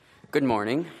Good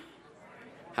morning.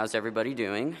 How's everybody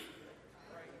doing?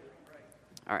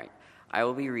 All right. I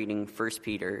will be reading 1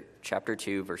 Peter chapter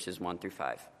 2, verses 1 through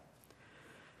 5.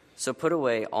 So put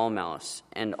away all malice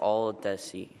and all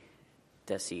deceit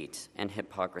and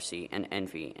hypocrisy and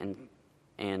envy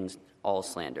and all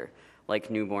slander.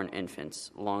 Like newborn infants,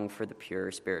 long for the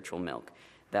pure spiritual milk,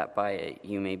 that by it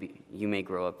you may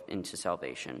grow up into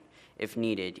salvation. If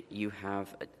needed, you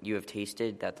have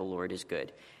tasted that the Lord is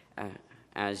good,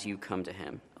 as you come to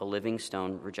him, a living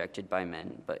stone rejected by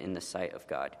men, but in the sight of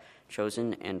God,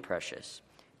 chosen and precious.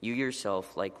 You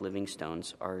yourself, like living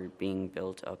stones, are being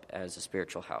built up as a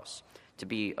spiritual house, to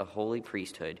be a holy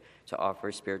priesthood, to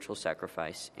offer spiritual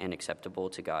sacrifice and acceptable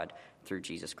to God through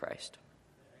Jesus Christ.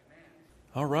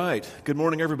 All right. Good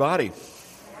morning, everybody.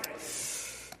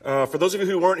 For those of you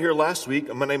who weren't here last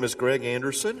week, my name is Greg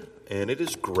Anderson, and it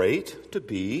is great to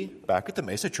be back at the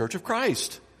Mesa Church of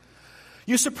Christ.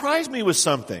 You surprised me with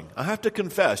something. I have to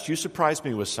confess, you surprised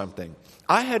me with something.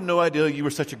 I had no idea you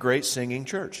were such a great singing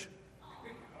church.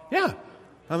 Yeah.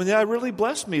 I mean, that really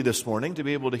blessed me this morning to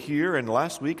be able to hear. And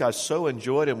last week I so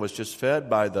enjoyed and was just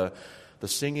fed by the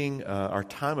singing, our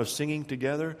time of singing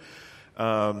together.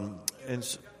 Yeah,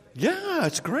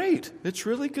 it's great. It's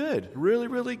really good. Really,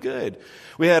 really good.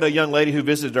 We had a young lady who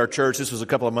visited our church. This was a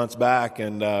couple of months back,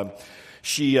 and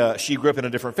she grew up in a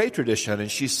different faith tradition,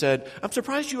 and she said, "I'm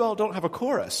surprised you all don't have a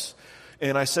chorus."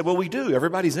 And I said, "Well, we do.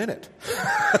 Everybody's in it."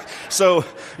 So,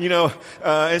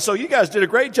 and so you guys did a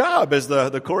great job as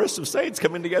the chorus of saints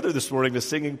coming together this morning to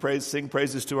sing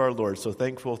praises to our Lord. So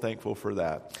thankful for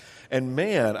that. And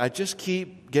man, I just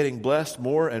keep getting blessed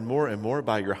more and more and more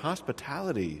by your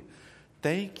hospitality.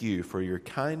 Thank you for your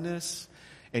kindness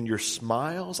and your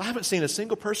smiles. I haven't seen a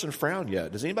single person frown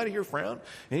yet. Does anybody here frown?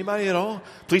 Anybody at all?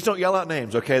 Please don't yell out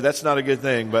names, okay? That's not a good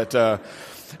thing. But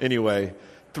anyway,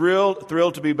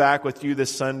 thrilled to be back with you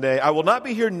this Sunday. I will not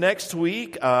be here next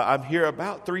week. I'm here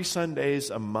about 3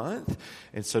 Sundays a month.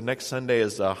 And so next Sunday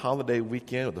is a holiday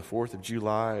weekend of the 4th of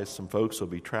July. Some folks will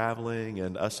be traveling,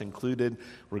 and us included.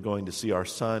 We're going to see our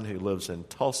son who lives in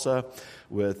Tulsa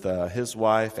with his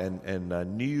wife and a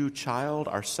new child,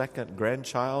 our second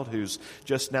grandchild, who's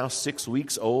just now 6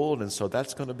 weeks old. And so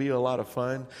that's going to be a lot of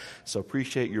fun. So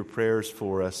appreciate your prayers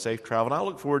for safe travel. And I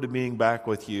look forward to being back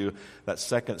with you that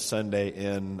second Sunday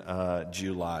in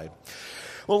July.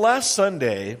 Well, last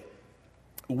Sunday,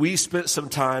 we spent some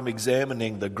time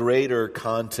examining the greater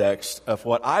context of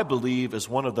what I believe is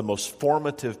one of the most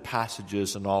formative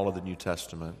passages in all of the New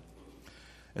Testament.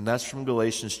 And that's from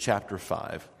Galatians chapter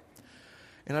 5.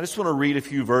 And I just want to read a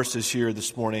few verses here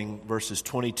this morning, verses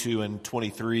 22 and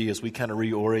 23, as we kind of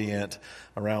reorient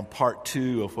around part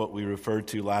 2 of what we referred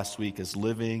to last week as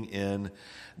living in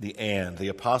the and. The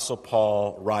Apostle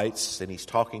Paul writes, and he's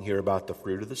talking here about the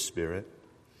fruit of the Spirit.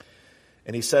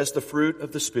 And he says the fruit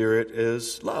of the Spirit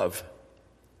is love,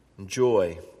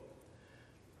 joy,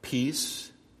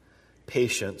 peace,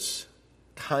 patience,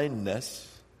 kindness,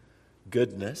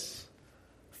 goodness,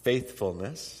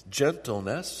 faithfulness,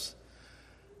 gentleness,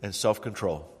 and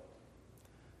self-control.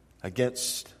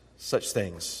 Against such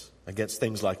things, against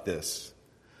things like this,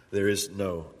 there is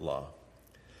no law.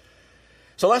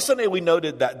 So last Sunday we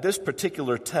noted that this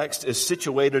particular text is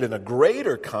situated in a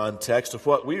greater context of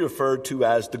what we referred to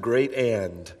as the great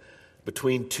and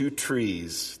between two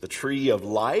trees. The tree of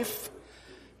life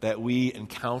that we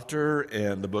encounter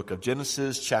in the book of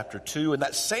Genesis chapter 2, and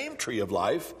that same tree of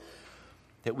life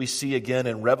that we see again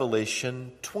in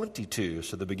Revelation 22.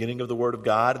 So the beginning of the Word of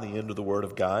God and the end of the Word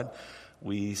of God.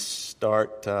 We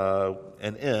start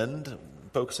and end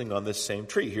focusing on this same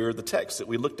tree. Here are the texts that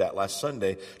we looked at last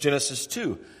Sunday. Genesis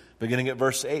 2, beginning at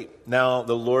verse 8. Now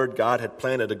the Lord God had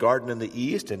planted a garden in the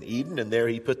east, in Eden, and there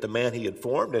he put the man he had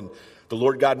formed. And the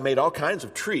Lord God made all kinds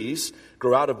of trees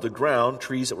grow out of the ground,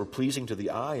 trees that were pleasing to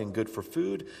the eye and good for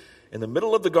food. In the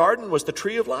middle of the garden was the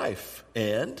tree of life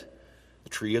and the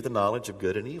tree of the knowledge of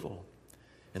good and evil.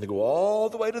 And to go all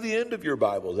the way to the end of your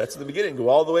Bible, that's in the beginning, go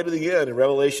all the way to the end in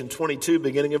Revelation 22,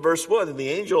 beginning in verse 1. And the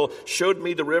angel showed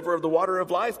me the river of the water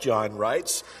of life, John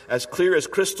writes, as clear as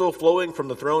crystal, flowing from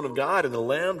the throne of God and the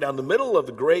Lamb. Down the middle of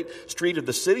the great street of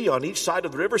the city, on each side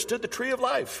of the river, stood the tree of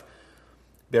life,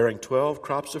 bearing 12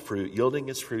 crops of fruit, yielding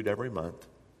its fruit every month.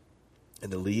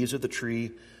 And the leaves of the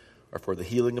tree are for the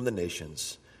healing of the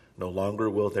nations. No longer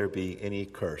will there be any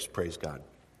curse. Praise God.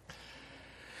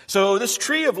 So this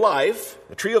tree of life,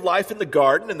 the tree of life in the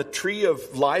garden and the tree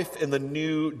of life in the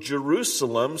New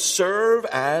Jerusalem serve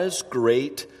as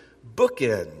great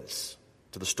bookends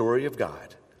to the story of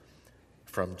God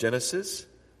from Genesis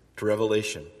to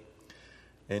Revelation.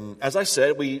 And as I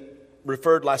said, we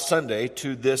referred last Sunday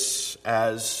to this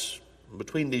as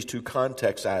between these two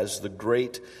contexts as the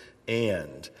great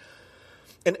and.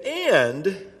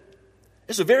 And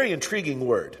is a very intriguing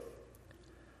word.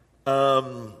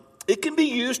 It can be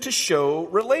used to show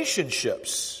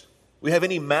relationships. We have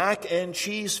any mac and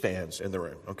cheese fans in the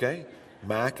room, okay?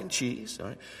 Mac and cheese, all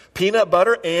right. Peanut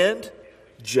butter and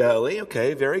jelly,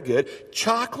 okay, very good.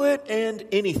 Chocolate and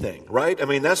anything, right? I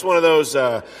mean, that's one of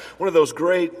those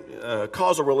great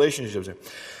causal relationships.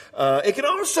 It can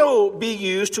also be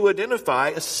used to identify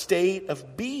a state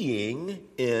of being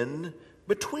in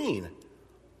between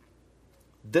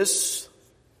this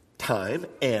time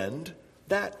and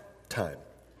that time.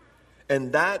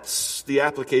 And that's the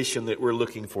application that we're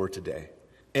looking for today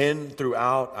and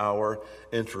throughout our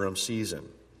interim season.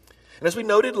 And as we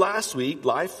noted last week,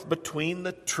 life between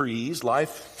the trees,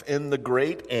 life in the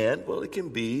great and, well, it can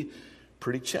be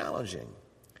pretty challenging.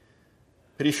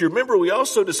 But if you remember, we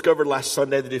also discovered last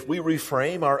Sunday that if we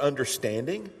reframe our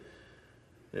understanding,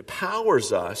 it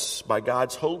powers us by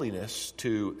God's holiness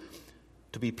to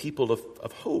be people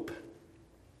of hope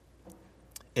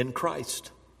in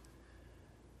Christ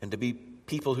and to be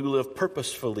people who live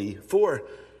purposefully for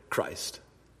Christ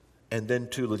and then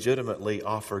to legitimately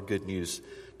offer good news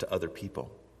to other people.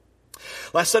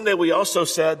 Last Sunday, we also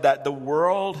said that the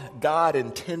world God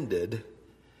intended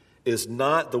is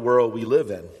not the world we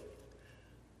live in,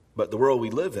 but the world we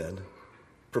live in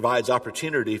provides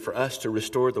opportunity for us to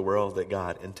restore the world that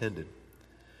God intended.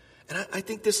 And I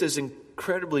think this is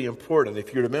incredibly important.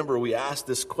 If you remember, we asked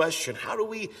this question: How do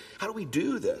we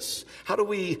do this? How do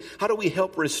we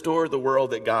help restore the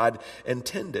world that God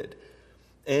intended?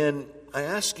 And I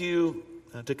ask you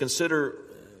to consider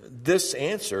this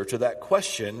answer to that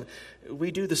question.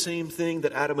 We do the same thing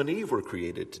that Adam and Eve were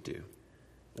created to do.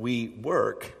 We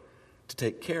work to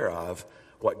take care of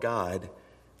what God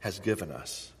has given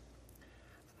us.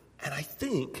 And I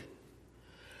think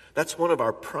that's one of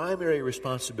our primary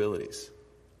responsibilities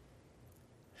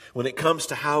when it comes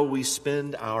to how we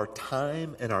spend our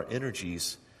time and our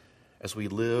energies as we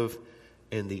live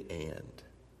in the and.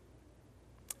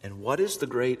 And what is the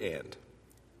great and?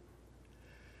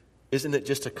 Isn't it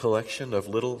just a collection of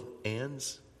little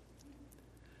ands?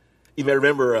 You may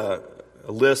remember a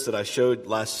list that I showed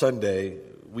last Sunday.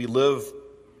 We live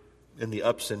in the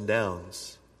ups and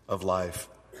downs of life.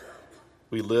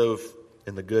 We live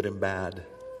in the good and bad.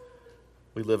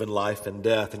 We live in life and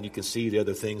death, and you can see the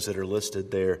other things that are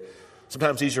listed there.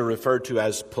 Sometimes these are referred to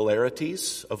as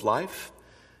polarities of life,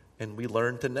 and we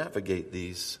learn to navigate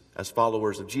these as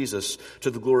followers of Jesus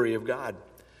to the glory of God.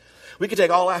 We could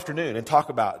take all afternoon and talk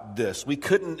about this. We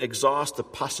couldn't exhaust the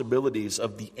possibilities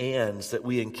of the ands that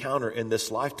we encounter in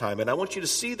this lifetime. And I want you to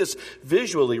see this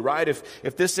visually, right?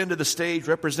 If this end of the stage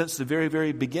represents the very,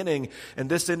 very beginning, and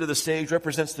this end of the stage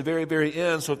represents the very, very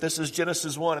end. So if this is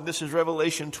Genesis 1 and this is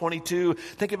Revelation 22,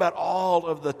 think about all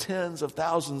of the tens of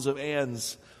thousands of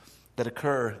ands that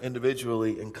occur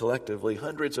individually and collectively,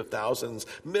 hundreds of thousands,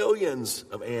 millions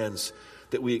of ands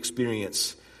that we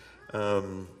experience.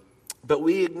 But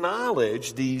we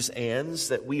acknowledge these ands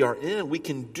that we are in. We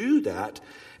can do that,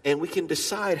 and we can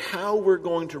decide how we're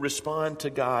going to respond to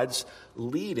God's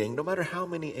leading, no matter how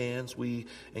many ands we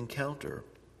encounter.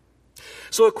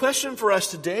 So a question for us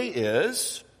today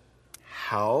is,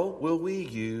 how will we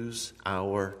use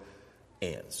our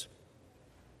ands?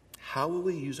 How will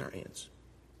we use our ands?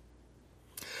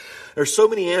 There's so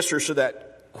many answers to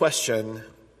that question.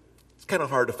 It's kind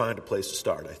of hard to find a place to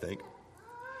start, I think.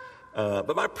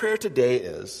 But my prayer today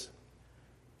is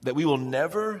that we will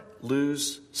never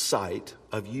lose sight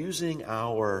of using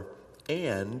our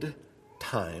and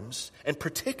times, and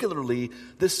particularly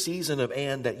this season of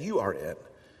and that you are in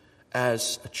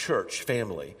as a church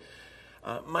family.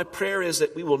 My prayer is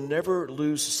that we will never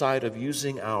lose sight of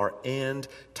using our and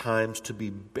times to be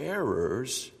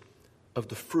bearers of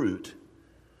the fruit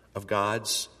of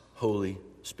God's Holy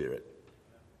Spirit.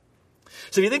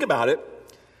 So if you think about it,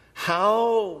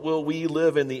 how will we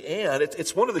live in the end?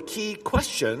 It's one of the key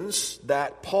questions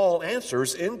that Paul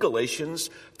answers in Galatians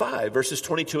 5, verses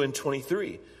 22 and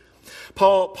 23.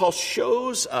 Paul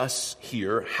shows us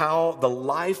here how the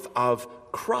life of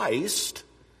Christ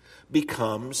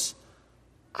becomes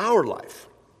our life,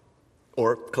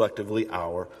 or collectively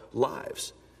our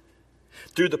lives.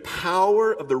 Through the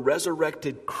power of the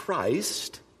resurrected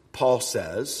Christ, Paul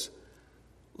says,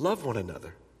 love one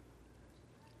another.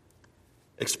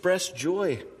 Express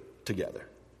joy together.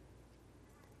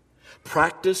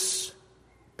 Practice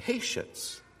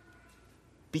patience.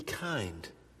 Be kind.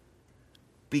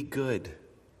 Be good.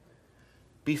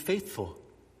 Be faithful.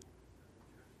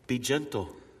 Be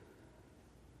gentle.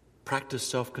 Practice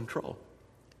self-control.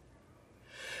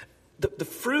 The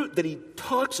fruit that he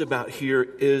talks about here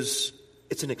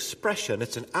it's an expression,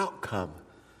 it's an outcome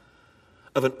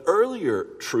of an earlier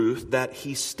truth that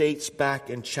he states back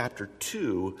in chapter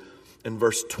 2 and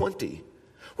verse 20,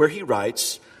 where he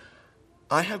writes,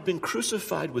 I have been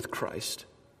crucified with Christ,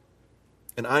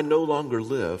 and I no longer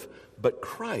live, but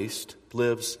Christ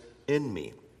lives in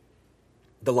me.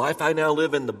 The life I now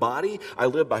live in the body, I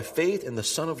live by faith in the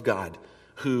Son of God,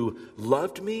 who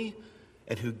loved me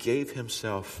and who gave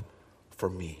himself for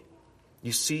me.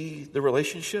 You see the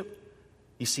relationship?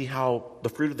 You see how the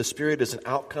fruit of the Spirit is an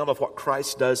outcome of what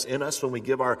Christ does in us when we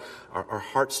give our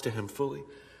hearts to him fully?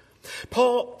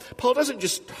 Paul doesn't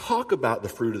just talk about the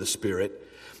fruit of the Spirit.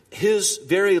 His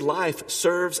very life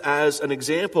serves as an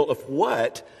example of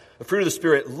what the fruit of the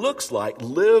Spirit looks like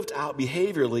lived out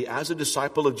behaviorally as a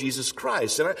disciple of Jesus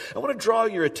Christ. And I want to draw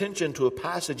your attention to a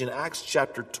passage in Acts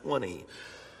chapter 20.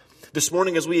 This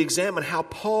morning, as we examine how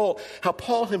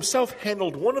Paul himself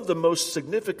handled one of the most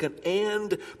significant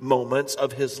and moments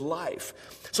of his life.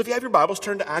 So if you have your Bibles,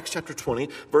 turn to Acts chapter 20,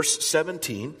 verse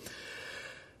 17.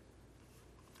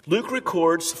 Luke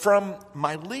records, from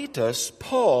Miletus,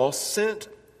 Paul sent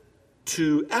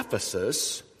to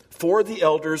Ephesus for the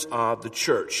elders of the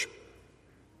church.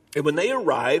 And when they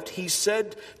arrived, he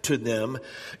said to them,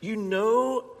 you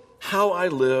know how I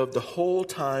lived the whole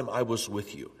time I was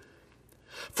with you.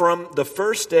 From the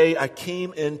first day I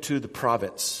came into the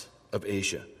province of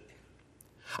Asia.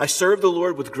 I served the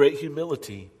Lord with great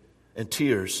humility and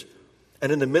tears,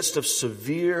 and in the midst of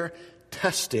severe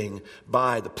testing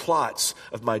by the plots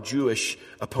of my Jewish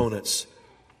opponents.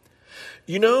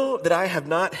 You know that I have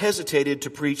not hesitated to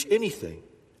preach anything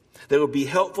that would be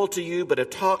helpful to you, but have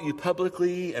taught you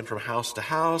publicly and from house to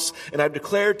house. And I've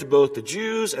declared to both the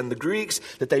Jews and the Greeks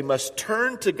that they must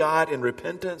turn to God in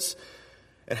repentance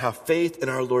and have faith in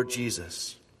our Lord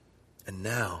Jesus. And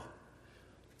now,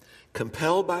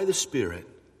 compelled by the Spirit,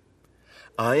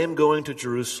 I am going to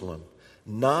Jerusalem,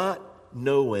 not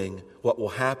knowing what will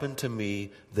happen to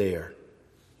me there.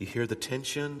 You hear the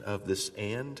tension of this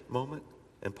and moment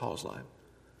in Paul's life?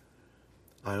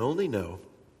 I only know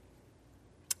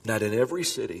that in every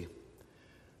city,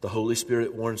 the Holy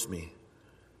Spirit warns me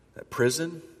that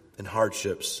prison and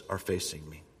hardships are facing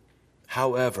me.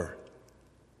 However,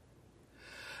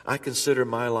 I consider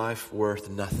my life worth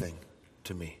nothing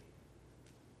to me.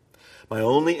 My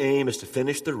only aim is to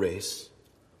finish the race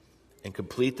and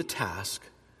complete the task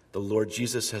the Lord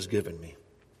Jesus has given me.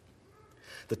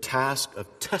 The task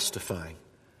of testifying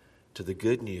to the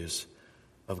good news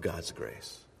of God's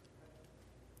grace.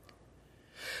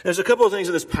 There's a couple of things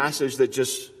in this passage that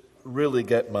just really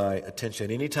get my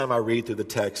attention. Anytime I read through the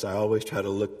text, I always try to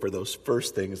look for those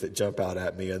first things that jump out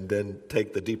at me and then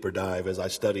take the deeper dive as I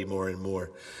study more and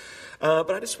more.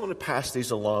 But I just want to pass these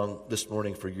along this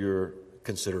morning for your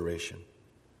consideration.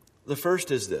 The first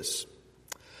is this.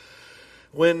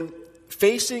 When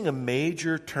facing a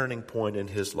major turning point in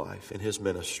his life, in his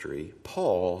ministry,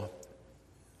 Paul,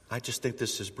 I just think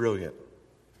this is brilliant.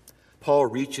 Paul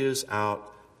reaches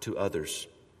out to others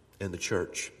in the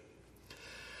church.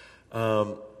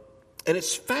 And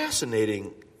it's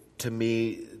fascinating to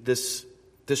me, this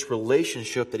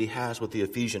relationship that he has with the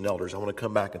Ephesian elders. I want to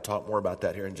come back and talk more about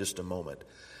that here in just a moment.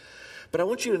 But I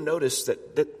want you to notice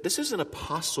that this is an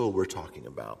apostle we're talking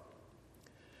about.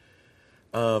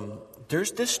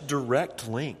 There's this direct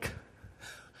link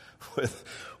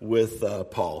with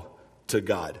Paul to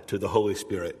God, to the Holy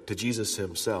Spirit, to Jesus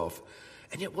himself.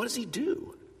 And yet what does he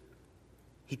do?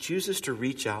 He chooses to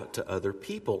reach out to other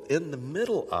people in the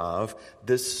middle of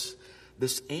this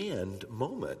and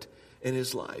moment in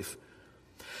his life.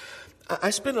 I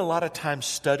spend a lot of time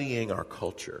studying our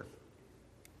culture.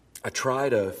 I try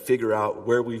to figure out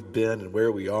where we've been and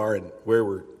where we are and where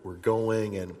we're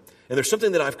going. And there's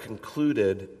something that I've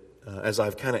concluded as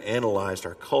I've kind of analyzed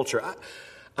our culture.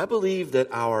 I believe that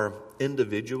our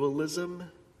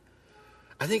individualism,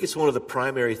 I think it's one of the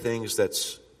primary things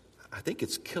I think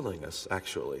it's killing us,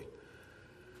 actually.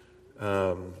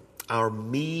 Our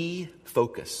me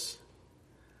focus.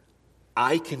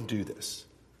 I can do this.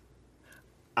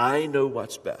 I know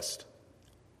what's best.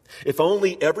 If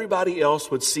only everybody else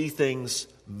would see things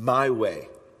my way.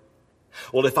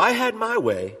 Well, if I had my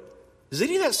way, does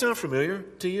any of that sound familiar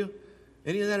to you?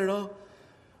 Any of that at all?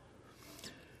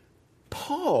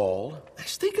 Paul,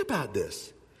 let's think about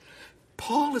this.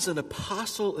 Paul is an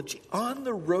apostle on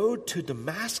the road to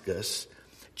Damascus.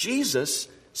 Jesus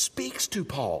speaks to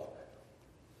Paul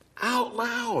out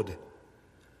loud.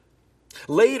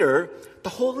 Later, the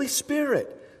Holy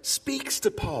Spirit speaks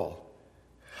to Paul.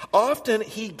 Often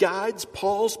he guides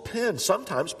Paul's pen.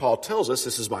 Sometimes Paul tells us,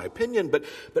 this is my opinion, but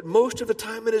most of the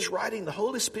time in his writing, the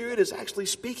Holy Spirit is actually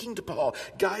speaking to Paul,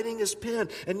 guiding his pen.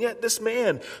 And yet this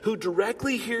man who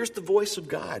directly hears the voice of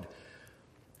God,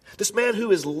 this man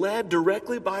who is led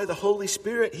directly by the Holy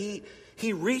Spirit,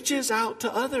 he reaches out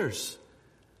to others.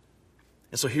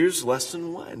 And so here's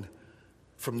lesson 1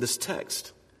 from this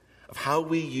text of how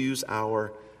we use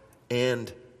our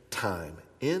and time.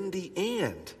 In the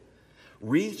and,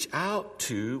 reach out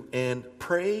to and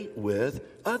pray with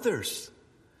others.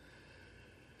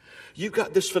 You've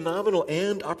got this phenomenal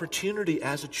and opportunity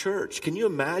as a church. Can you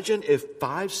imagine if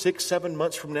 5, 6, 7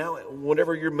 months from now,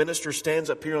 whenever your minister stands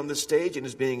up here on this stage and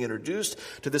is being introduced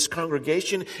to this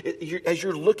congregation, as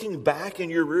you're looking back in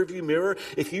your rearview mirror,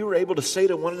 if you were able to say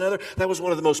to one another, that was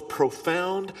one of the most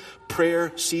profound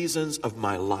prayer seasons of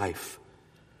my life.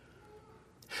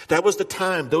 That was the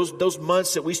time, those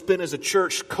months that we spent as a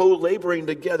church co-laboring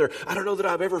together. I don't know that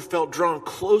I've ever felt drawn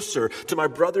closer to my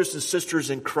brothers and sisters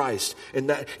in Christ. And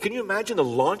that, can you imagine the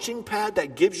launching pad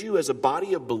that gives you as a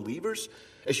body of believers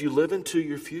as you live into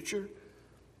your future?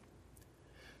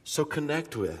 So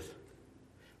connect with,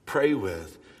 pray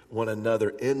with one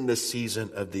another in the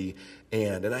season of the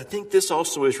and. And I think this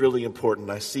also is really important.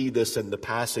 I see this in the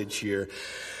passage here.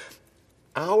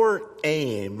 Our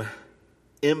aim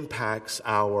impacts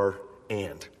our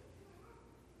and.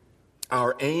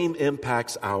 Our aim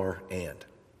impacts our and.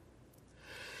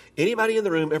 Anybody in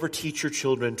the room ever teach your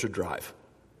children to drive?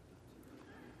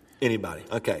 Anybody?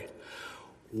 Okay.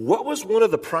 What was one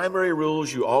of the primary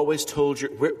rules you always told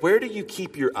where do you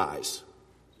keep your eyes?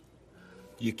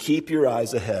 You keep your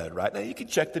eyes ahead, right? Now you can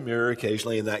check the mirror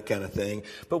occasionally and that kind of thing.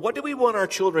 But what do we want our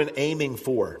children aiming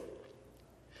for?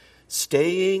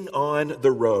 Staying on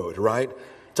the road, right?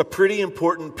 It's a pretty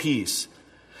important piece.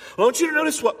 Well, I want you to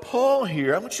notice what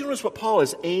Paul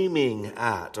is aiming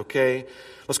at, okay?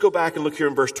 Let's go back and look here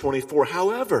in verse 24.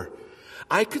 However,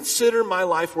 I consider my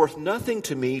life worth nothing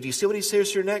to me. Do you see what he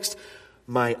says here next?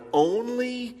 My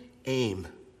only aim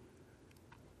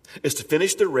is to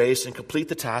finish the race and complete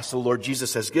the task the Lord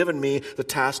Jesus has given me, the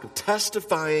task of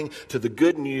testifying to the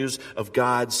good news of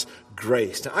God's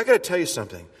grace. Now, I got to tell you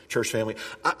something, church family.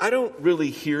 I don't really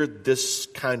hear this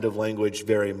kind of language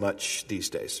very much these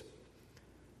days.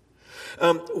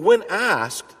 When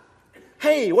asked,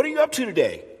 hey, what are you up to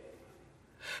today?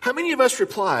 How many of us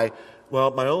reply,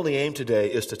 well, my only aim today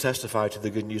is to testify to the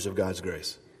good news of God's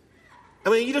grace? I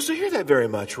mean, you just don't hear that very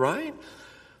much, right?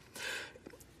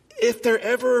 If there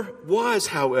ever was,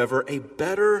 however, a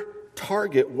better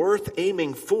target worth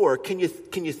aiming for, can you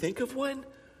think of one?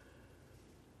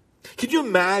 Can you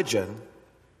imagine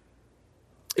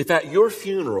if at your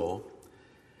funeral,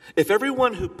 if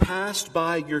everyone who passed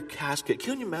by your casket,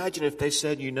 can you imagine if they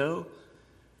said,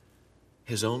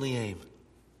 his only aim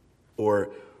or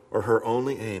her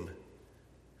only aim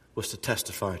was to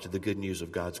testify to the good news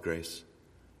of God's grace?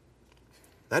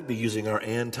 That'd be using our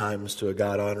and times to a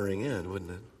God-honoring end,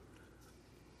 wouldn't it?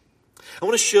 I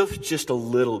want to shift just a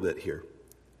little bit here.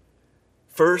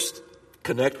 First,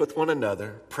 connect with one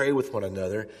another, pray with one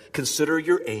another, consider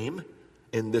your aim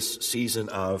in this season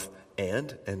of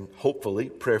and hopefully,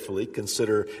 prayerfully,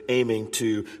 consider aiming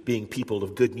to being people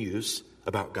of good news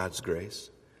about God's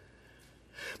grace.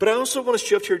 But I also want to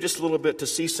shift here just a little bit to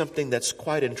see something that's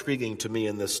quite intriguing to me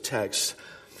in this text.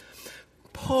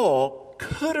 Paul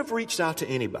could have reached out to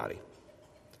anybody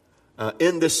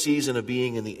in this season of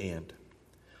being in the and.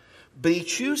 But he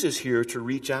chooses here to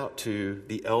reach out to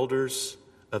the elders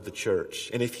of the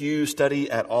church. And if you study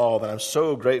at all, then I'm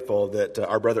so grateful that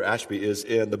our brother Ashby is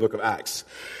in the book of Acts.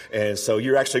 And so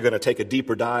you're actually going to take a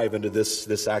deeper dive into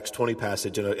this Acts 20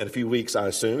 passage in a few weeks, I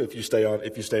assume, if you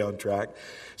stay on track.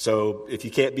 So if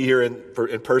you can't be here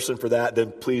in person for that,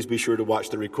 then please be sure to watch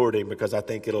the recording, because I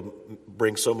think it'll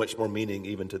bring so much more meaning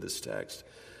even to this text.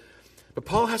 But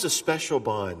Paul has a special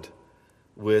bond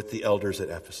with the elders at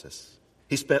Ephesus.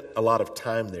 He spent a lot of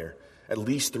time there, at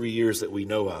least 3 years that we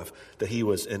know of, that he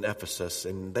was in Ephesus.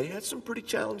 And they had some pretty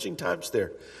challenging times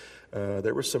there.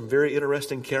 There were some very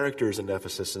interesting characters in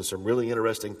Ephesus, and some really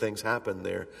interesting things happened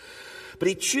there. But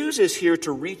he chooses here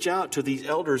to reach out to these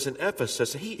elders in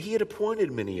Ephesus. He had appointed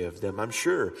many of them, I'm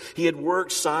sure. He had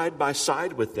worked side by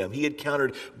side with them. He had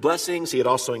encountered blessings. He had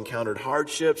also encountered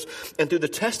hardships. And through the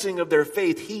testing of their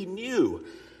faith, he knew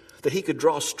that he could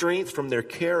draw strength from their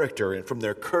character and from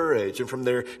their courage and from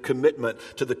their commitment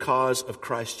to the cause of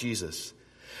Christ Jesus.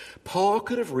 Paul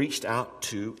could have reached out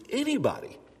to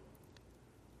anybody,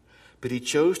 but he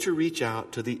chose to reach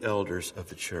out to the elders of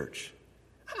the church.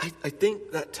 I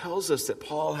think that tells us that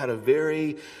Paul had a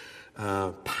very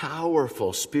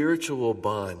powerful spiritual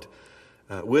bond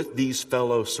with these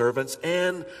fellow servants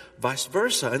and vice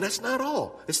versa. And that's not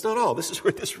all. It's not all. This is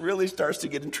where this really starts to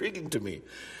get intriguing to me.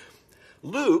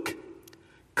 Luke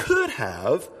could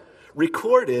have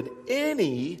recorded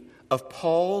any of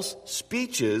Paul's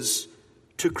speeches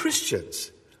to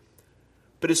Christians.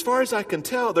 But as far as I can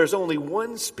tell, there's only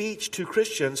one speech to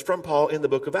Christians from Paul in the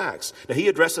book of Acts. Now, he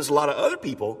addresses a lot of other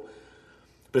people,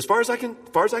 but as far as I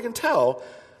can tell,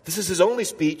 this is his only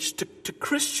speech to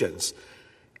Christians.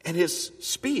 And his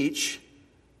speech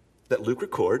that Luke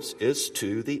records is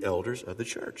to the elders of the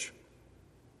church.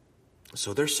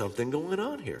 So there's something going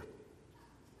on here.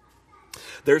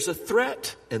 There's a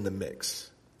threat in the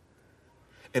mix.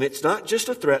 And it's not just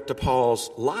a threat to Paul's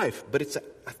life, but it's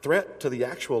a threat to the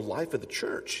actual life of the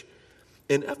church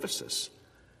in Ephesus.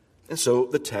 And so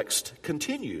the text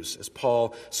continues as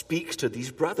Paul speaks to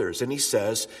these brothers, and he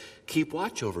says, keep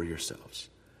watch over yourselves.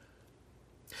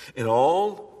 In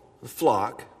all the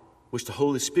flock which the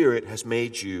Holy Spirit has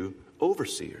made you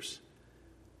overseers.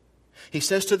 He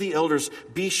says to the elders,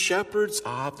 be shepherds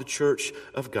of the church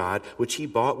of God, which he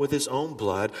bought with his own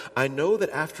blood. I know that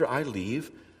after I leave,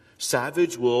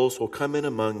 savage wolves will come in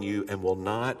among you and will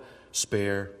not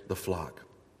spare the flock.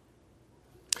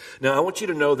 Now, I want you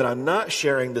to know that I'm not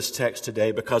sharing this text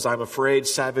today because I'm afraid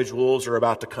savage wolves are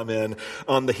about to come in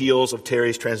on the heels of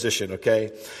Terry's transition,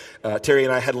 okay? Terry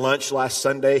and I had lunch last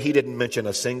Sunday. He didn't mention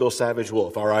a single savage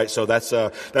wolf, all right? So that's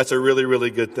a really,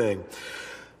 really good thing.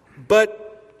 But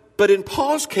in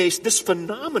Paul's case, this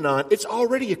phenomenon, it's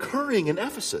already occurring in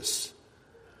Ephesus.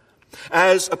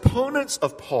 As opponents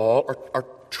of Paul are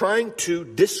trying to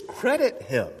discredit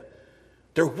him,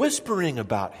 they're whispering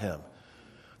about him.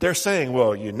 They're saying,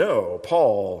 well,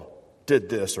 Paul did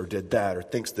this or did that or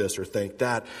thinks this or think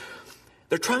that.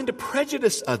 They're trying to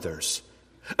prejudice others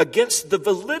against the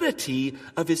validity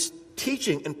of his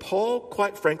teaching. And Paul,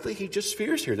 quite frankly, he just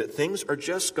fears here that things are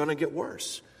just going to get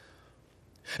worse.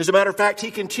 As a matter of fact,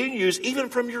 he continues, even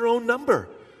from your own number.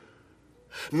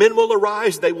 Men will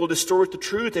arise, they will distort the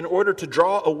truth in order to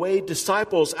draw away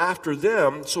disciples after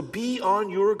them. So be on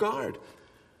your guard.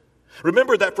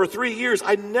 Remember that for 3 years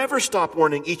I never stopped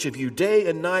warning each of you day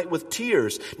and night with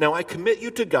tears. Now I commit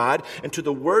you to God and to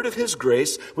the word of his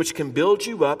grace, which can build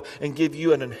you up and give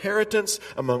you an inheritance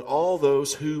among all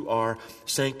those who are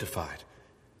sanctified.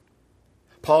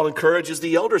 Paul encourages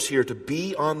the elders here to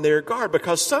be on their guard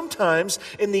because sometimes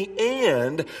in the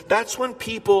end, that's when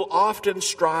people often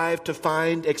strive to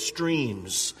find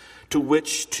extremes to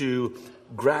which to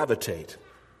gravitate.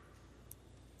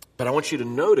 But I want you to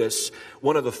notice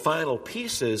one of the final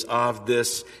pieces of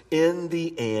this in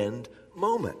the end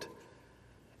moment.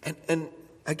 And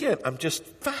again, I'm just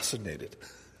fascinated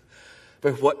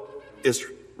by what is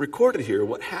recorded here,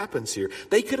 what happens here.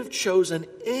 They could have chosen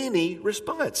any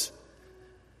response.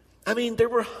 I mean, there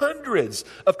were hundreds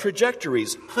of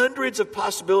trajectories, hundreds of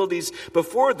possibilities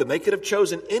before them. They could have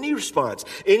chosen any response,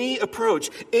 any approach,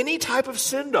 any type of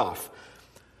send-off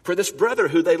for this brother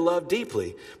who they loved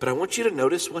deeply. But I want you to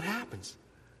notice what happens.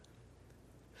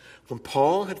 When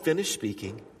Paul had finished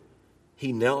speaking,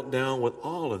 he knelt down with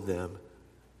all of them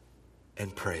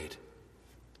and prayed.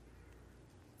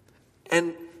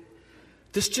 And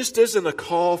this just isn't a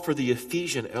call for the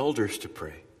Ephesian elders to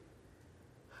pray.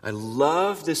 I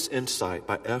love this insight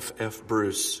by F.F.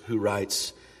 Bruce, who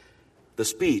writes, the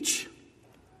speech,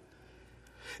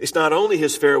 it's not only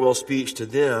his farewell speech to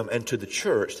them and to the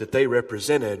church that they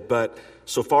represented, but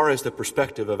so far as the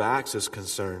perspective of Acts is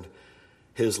concerned,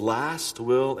 his last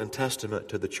will and testament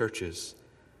to the churches,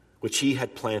 which he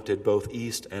had planted both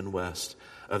east and west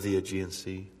of the Aegean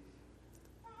Sea.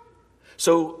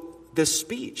 So this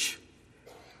speech,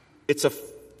 it's a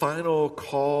final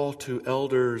call to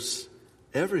elders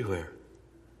everywhere.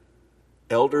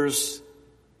 Elders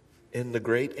in the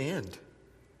great and,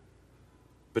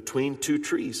 between two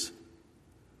trees,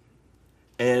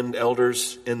 and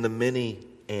elders in the many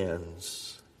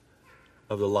ands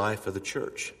of the life of the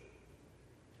church.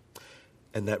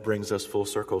 And that brings us full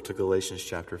circle to Galatians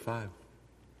chapter 5.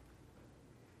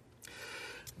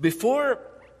 Before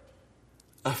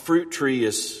a fruit tree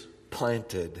is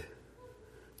planted,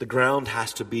 the ground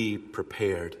has to be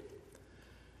prepared.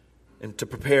 And to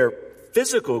prepare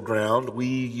physical ground, we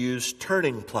use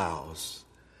turning plows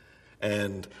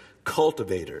and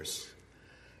cultivators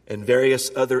and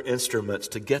various other instruments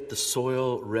to get the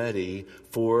soil ready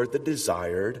for the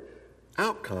desired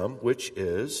outcome, which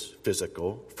is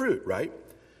physical fruit, right?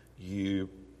 You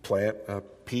plant a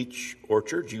peach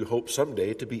orchard, you hope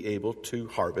someday to be able to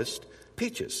harvest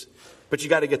peaches. But you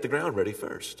got to get the ground ready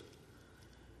first.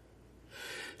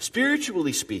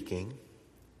 Spiritually speaking,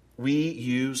 we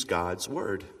use God's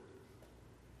word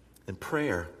and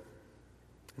prayer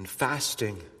and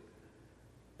fasting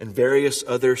and various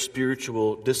other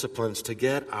spiritual disciplines to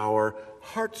get our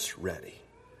hearts ready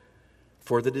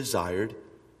for the desired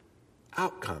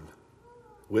outcome,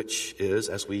 which is,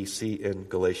 as we see in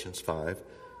Galatians 5,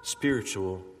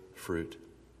 spiritual fruit.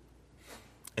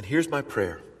 And here's my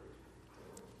prayer.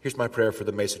 Here's my prayer for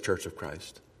the Mesa Church of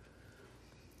Christ.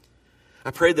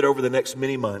 I pray that over the next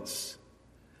many months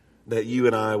that you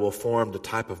and I will form the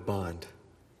type of bond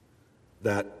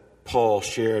that Paul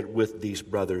shared with these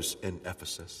brothers in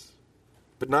Ephesus.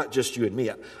 But not just you and me.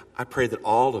 I pray that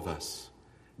all of us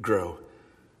grow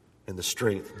in the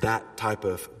strength, that type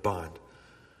of bond.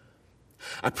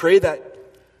 I pray that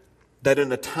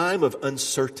in a time of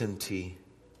uncertainty,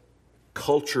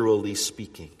 culturally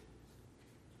speaking,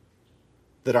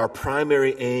 that our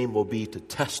primary aim will be to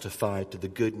testify to the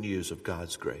good news of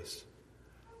God's grace.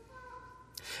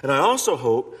 And I also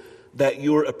hope that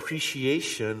your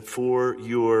appreciation for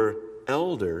your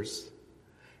elders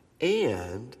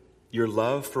and your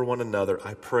love for one another,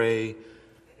 I pray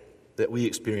that we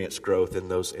experience growth in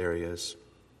those areas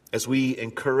as we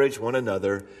encourage one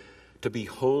another to be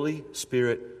Holy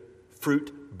Spirit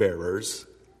fruit bearers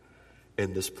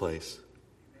in this place.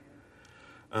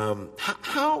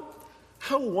 How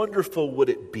wonderful would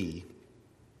it be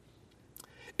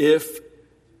if,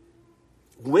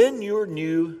 when your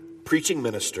new preaching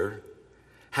minister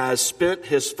has spent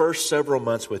his first several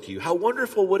months with you, how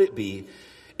wonderful would it be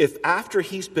if after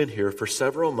he's been here for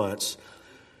several months,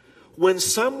 when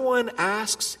someone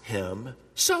asks him,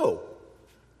 "So,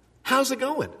 how's it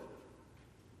going?"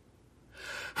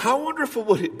 How wonderful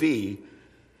would it be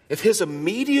if his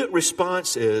immediate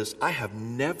response is, "I have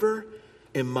never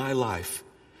in my life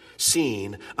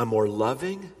seen a more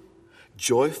loving,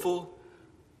 joyful,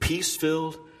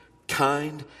 peace-filled,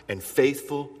 kind, and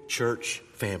faithful church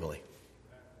family."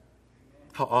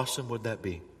 How awesome would that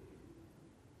be?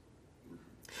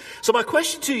 So my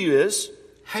question to you is,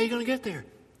 how are you going to get there?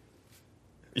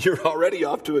 You're already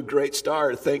off to a great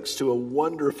start thanks to a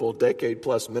wonderful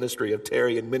decade-plus ministry of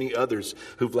Terry and many others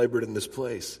who've labored in this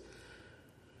place.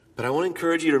 But I want to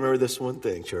encourage you to remember this one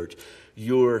thing, church.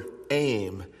 Your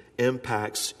aim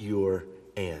impacts your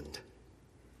end.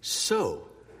 So,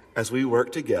 as we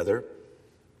work together,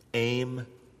 aim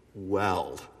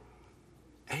well.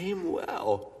 Aim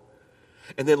well.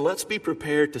 And then let's be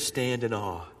prepared to stand in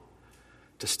awe.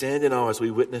 To stand in awe as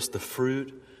we witness the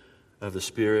fruit of the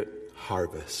Spirit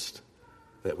harvest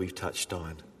that we've touched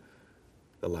on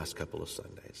the last couple of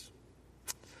Sundays.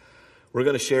 We're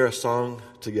going to share a song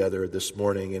together this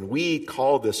morning, and we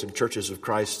call this in Churches of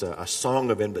Christ a song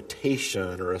of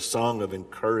invitation or a song of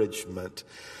encouragement.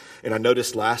 And I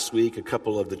noticed last week a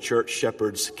couple of the church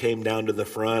shepherds came down to the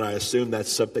front. I assume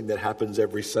that's something that happens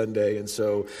every Sunday. And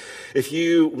so if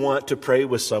you want to pray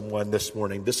with someone this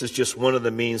morning, this is just one of the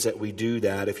means that we do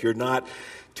that. If you're not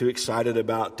too excited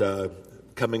about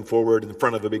coming forward in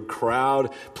front of a big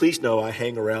crowd, please know I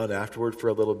hang around afterward for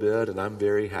a little bit, and I'm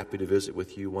very happy to visit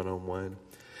with you one-on-one.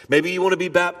 Maybe you want to be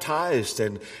baptized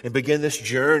and begin this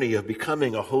journey of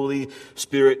becoming a Holy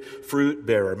Spirit fruit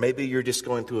bearer. Maybe you're just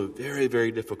going through a very,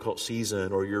 very difficult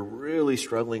season, or you're really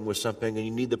struggling with something and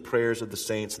you need the prayers of the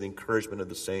saints and the encouragement of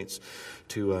the saints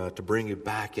to bring you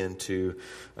back into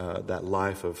that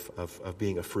life of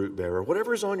being a fruit bearer.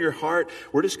 Whatever is on your heart,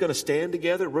 we're just going to stand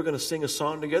together. We're going to sing a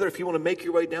song together. If you want to make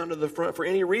your way down to the front for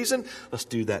any reason, let's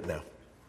do that now.